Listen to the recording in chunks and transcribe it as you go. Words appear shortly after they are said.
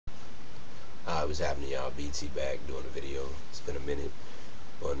What's happening, y'all? BT back doing a video. It's been a minute.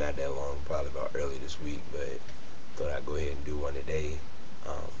 Well, not that long, probably about early this week, but thought I'd go ahead and do one today.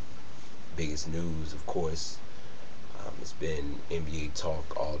 Um, Biggest news, of course, it's been NBA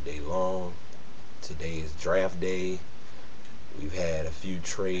talk all day long. Today is draft day. We've had a few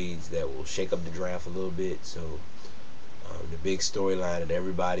trades that will shake up the draft a little bit. So the big storyline that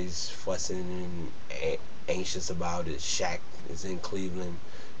everybody's fussing and anxious about is Shaq is in Cleveland.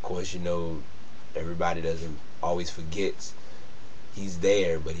 Of course, everybody doesn't always forgets he's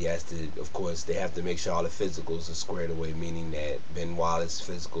there, but he has to. Of course, they have to make sure all the physicals are squared away, meaning that Ben Wallace's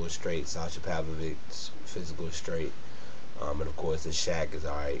physical is straight, Sasha Pavlovic's physical is straight, and of course the Shaq is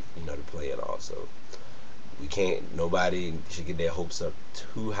alright, to play it also. Nobody should get their hopes up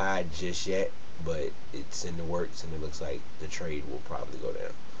too high just yet, but it's in the works, and it looks like the trade will probably go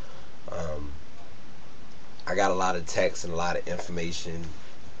down. I got a lot of text and a lot of information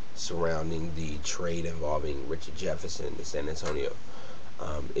surrounding the trade involving Richard Jefferson to San Antonio.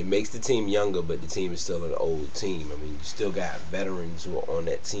 It makes the team younger, but the team is still an old team. I mean, you still got veterans who are on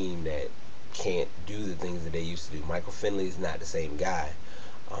that team that can't do the things that they used to do. Michael Finley is not the same guy.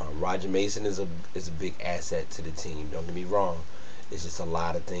 Roger Mason is a big asset to the team. Don't get me wrong. It's just a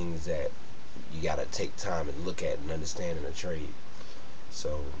lot of things that you got to take time and look at and understand in a trade.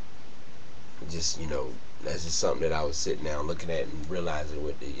 So, that's just something that I was sitting down looking at and realizing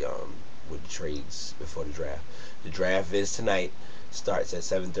with the trades before the draft. The draft is tonight. Starts at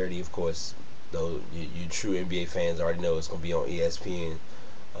 7:30. Of course, though you true NBA fans already know it's gonna be on ESPN.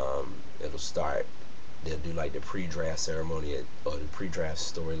 It'll start. They'll do like the pre-draft ceremony or the pre-draft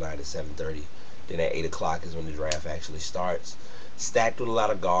storyline at 7:30. Then at 8 o'clock is when the draft actually starts. Stacked with a lot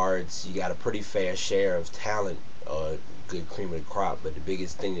of guards. You got a pretty fair share of talent. Good cream of the crop. But the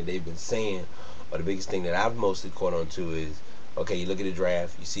biggest thing that they've been saying, or the biggest thing that I've mostly caught on to is, okay, you look at the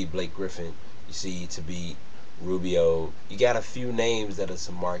draft, you see Blake Griffin, you see Thabit, Rubio. You got a few names that are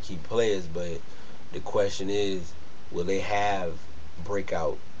some marquee players, but the question is, will they have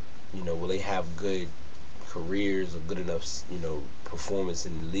breakout? Will they have good careers or good enough, performance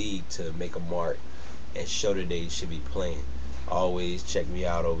in the league to make a mark and show that they should be playing? Always check me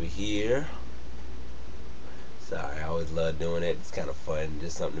out over here. Sorry, I always love doing it. It's kind of fun,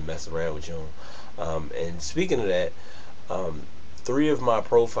 just something to mess around with you on. And speaking of that, 3 of my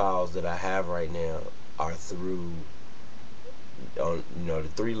profiles that I have right now are through, the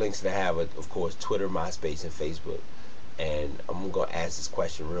 3 links that I have are, of course, Twitter, MySpace, and Facebook. And I'm going to ask this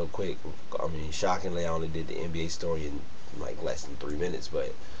question real quick. I mean, shockingly, I only did the NBA story in like less than 3 minutes,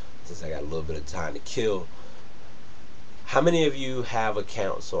 but since I got a little bit of time to kill, how many of you have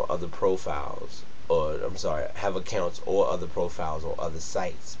accounts or other profiles, have accounts or other profiles on other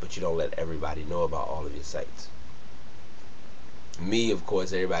sites, but you don't let everybody know about all of your sites? Me, of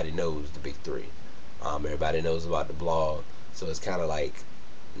course, everybody knows the big 3. Everybody knows about the blog, so it's kind of like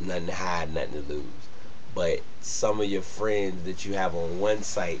nothing to hide, nothing to lose. But some of your friends that you have on one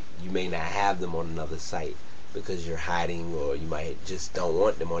site, you may not have them on another site because you're hiding, or you might just don't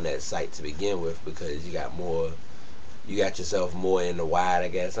want them on that site to begin with because you got yourself more in the wide, I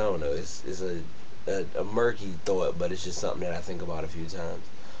guess. I don't know. It's a murky thought, but it's just something that I think about a few times.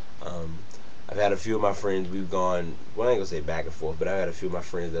 I've had a few of my friends, we've gone, well, I ain't gonna say back and forth, but I've had a few of my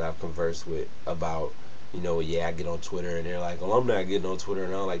friends that I've conversed with about, yeah, I get on Twitter, and they're like, oh, I'm not getting on Twitter,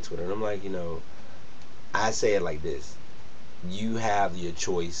 and I don't like Twitter. And I'm like, I say it like this: you have your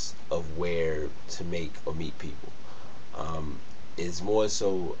choice of where to make or meet people. It's more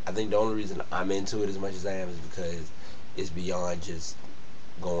so, I think the only reason I'm into it as much as I am is because it's beyond just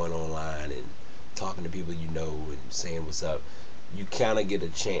going online and talking to people and saying what's up. You kind of get a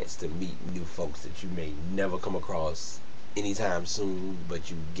chance to meet new folks that you may never come across anytime soon, but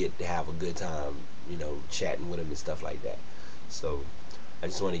you get to have a good time, chatting with them and stuff like that. So I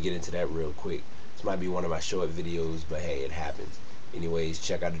just want to get into that real quick. This might be one of my short videos, but hey, it happens. Anyways,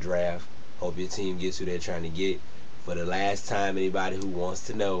 check out the draft. Hope your team gets who they're trying to get. For the last time, anybody who wants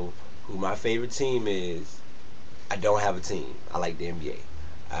to know who my favorite team is, I don't have a team. I like the NBA.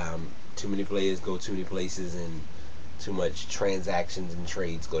 Too many players go too many places, and too much transactions and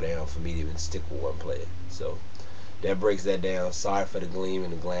trades go down for me to even stick with one player. So that breaks that down. Sorry for the gleam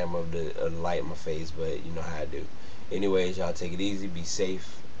and the glamour of the light in my face, but you know how I do. Anyways, y'all take it easy. Be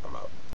safe. I'm out.